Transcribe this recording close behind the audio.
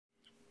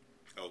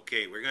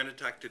Okay, we're going to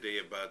talk today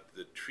about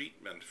the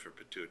treatment for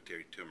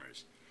pituitary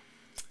tumors.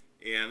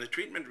 And the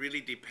treatment really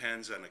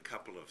depends on a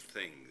couple of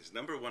things.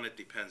 Number one, it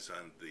depends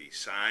on the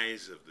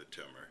size of the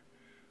tumor,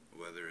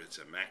 whether it's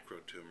a macro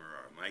tumor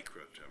or a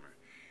micro tumor.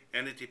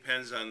 And it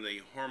depends on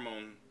the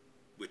hormone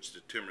which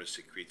the tumor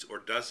secretes or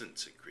doesn't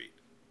secrete.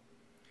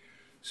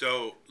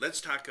 So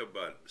let's talk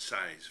about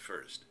size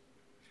first.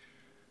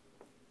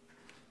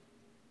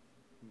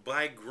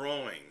 By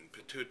growing,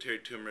 pituitary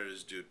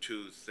tumors do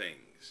two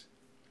things.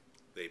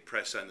 They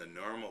press on the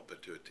normal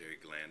pituitary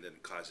gland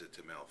and cause it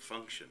to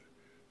malfunction.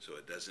 So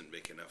it doesn't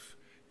make enough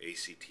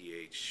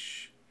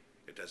ACTH,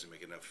 it doesn't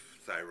make enough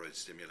thyroid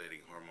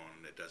stimulating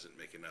hormone, it doesn't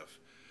make enough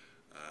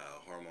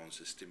hormones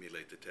to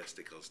stimulate the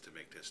testicles to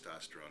make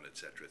testosterone,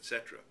 etc.,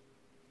 etc.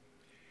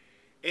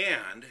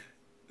 And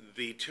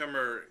the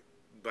tumor,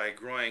 by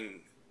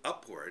growing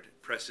upward,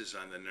 presses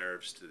on the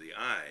nerves to the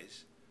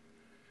eyes,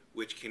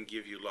 which can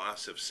give you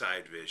loss of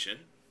side vision,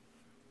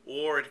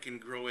 or it can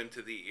grow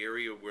into the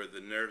area where the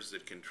nerves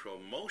that control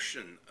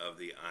motion of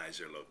the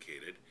eyes are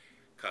located,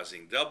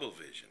 causing double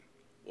vision,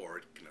 or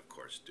it can of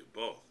course do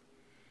both.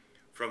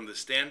 From the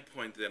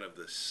standpoint then of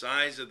the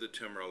size of the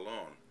tumor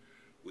alone,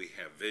 we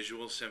have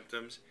visual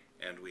symptoms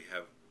and we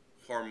have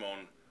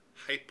hormone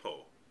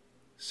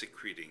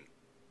hypo-secreting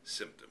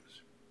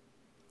symptoms.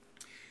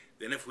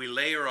 Then if we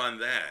layer on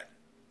that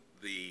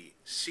the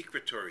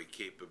secretory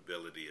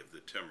capability of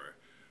the tumor,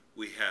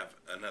 we have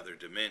another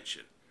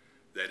dimension.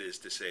 That is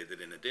to say that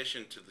in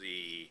addition to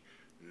the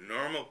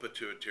normal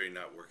pituitary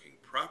not working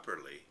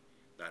properly,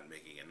 not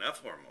making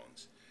enough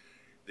hormones,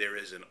 there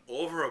is an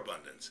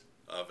overabundance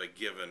of a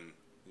given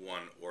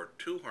one or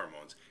two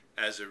hormones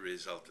as a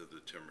result of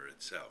the tumor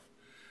itself.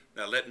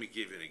 Now let me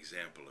give you an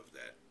example of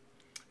that.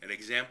 An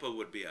example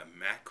would be a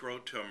macro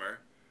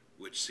tumor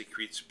which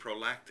secretes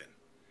prolactin.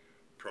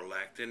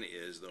 Prolactin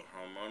is the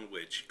hormone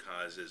which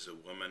causes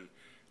a woman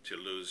to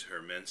lose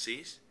her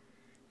menses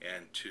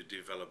and to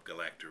develop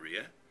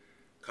galactorrhea,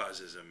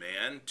 causes a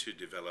man to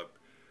develop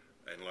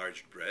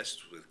enlarged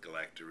breasts with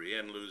galactorrhea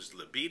and lose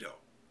libido.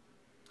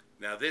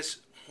 Now this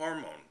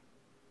hormone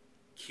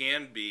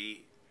can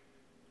be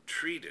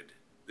treated,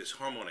 this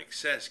hormone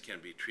excess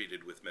can be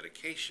treated with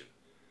medication,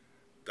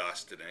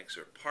 Dostonex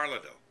or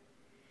Parladil.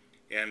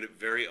 And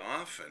very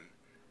often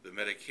the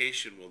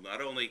medication will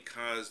not only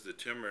cause the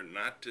tumor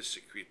not to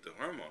secrete the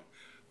hormone,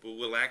 but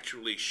will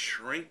actually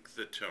shrink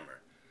the tumor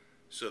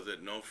so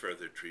that no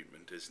further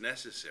treatment is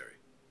necessary.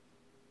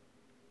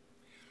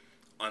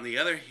 On the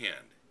other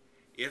hand,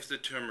 if the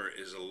tumor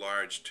is a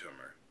large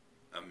tumor,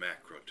 a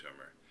macro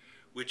tumor,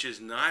 which is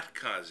not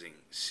causing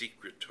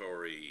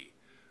secretory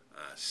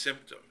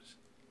symptoms,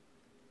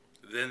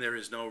 then there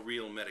is no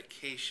real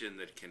medication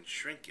that can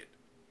shrink it.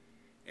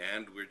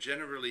 And we're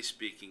generally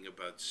speaking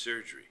about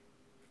surgery.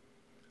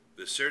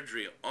 The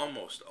surgery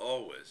almost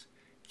always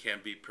can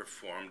be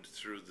performed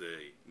through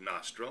the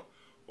nostril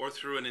or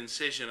through an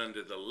incision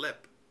under the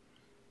lip.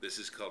 This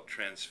is called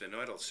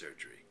transsphenoidal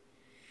surgery.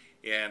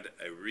 And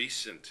a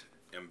recent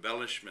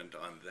embellishment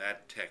on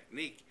that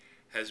technique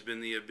has been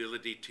the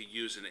ability to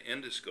use an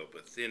endoscope,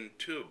 a thin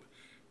tube,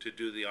 to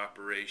do the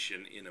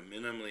operation in a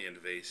minimally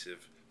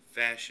invasive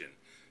fashion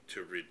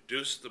to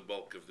reduce the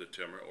bulk of the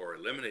tumor or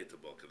eliminate the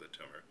bulk of the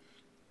tumor,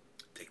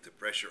 take the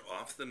pressure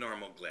off the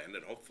normal gland,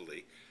 and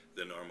hopefully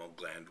the normal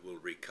gland will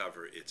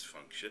recover its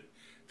function,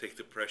 take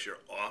the pressure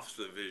off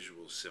the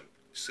visual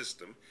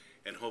system,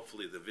 and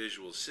hopefully the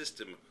visual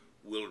system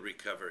will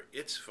recover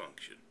its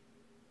function.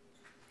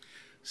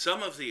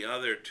 Some of the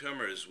other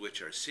tumors which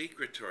are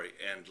secretory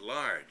and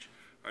large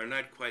are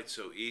not quite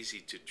so easy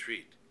to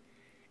treat.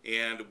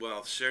 And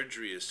while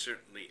surgery is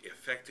certainly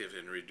effective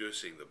in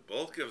reducing the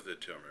bulk of the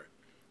tumor,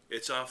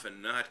 it's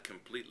often not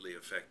completely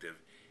effective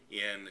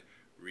in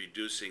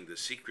reducing the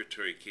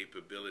secretory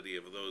capability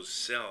of those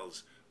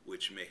cells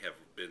which may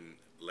have been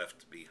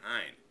left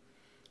behind.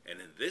 And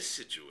in this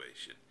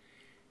situation,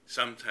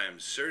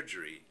 sometimes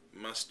surgery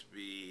must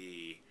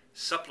be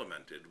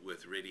supplemented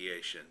with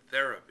radiation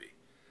therapy.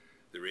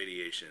 The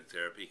radiation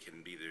therapy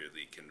can be either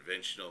the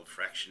conventional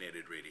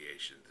fractionated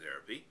radiation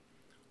therapy,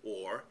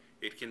 or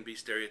it can be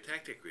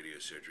stereotactic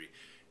radiosurgery,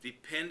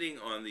 depending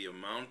on the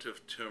amount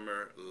of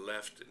tumor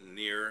left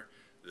near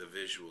the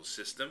visual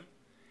system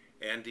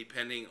and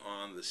depending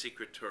on the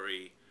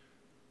secretory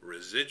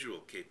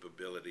residual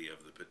capability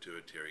of the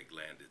pituitary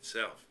gland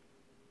itself.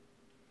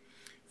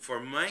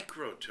 For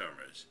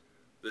microtumors,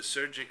 the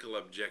surgical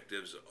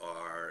objectives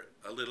are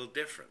a little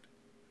different.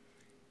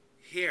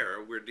 Here,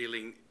 we're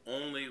dealing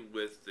only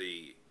with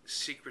the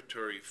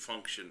secretory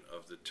function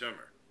of the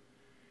tumor.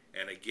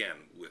 And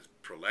again, with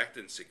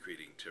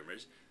prolactin-secreting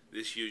tumors,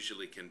 this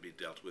usually can be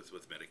dealt with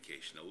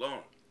medication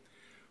alone.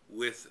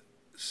 With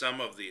some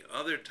of the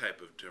other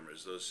type of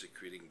tumors, those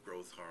secreting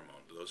growth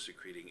hormone, those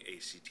secreting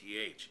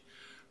ACTH,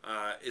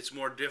 it's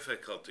more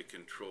difficult to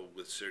control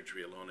with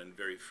surgery alone, and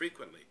very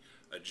frequently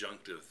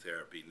adjunctive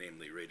therapy,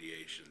 namely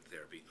radiation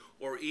therapy,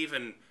 or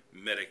even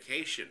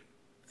medication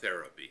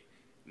therapy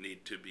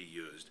need to be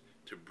used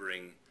to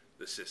bring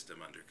the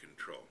system under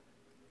control.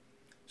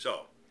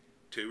 So,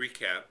 to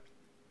recap,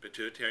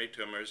 Pituitary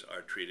tumors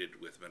are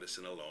treated with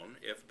medicine alone,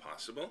 if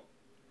possible,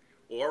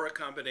 or a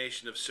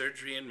combination of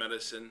surgery and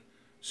medicine,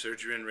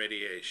 surgery and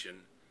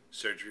radiation,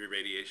 surgery,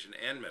 radiation,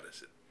 and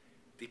medicine,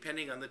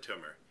 depending on the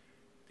tumor,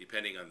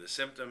 depending on the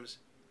symptoms,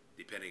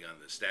 depending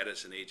on the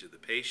status and age of the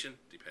patient,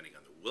 depending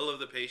on the will of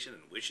the patient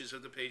and wishes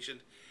of the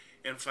patient,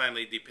 and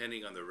finally,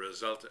 depending on the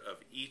result of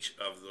each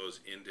of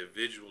those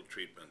individual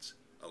treatments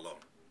alone.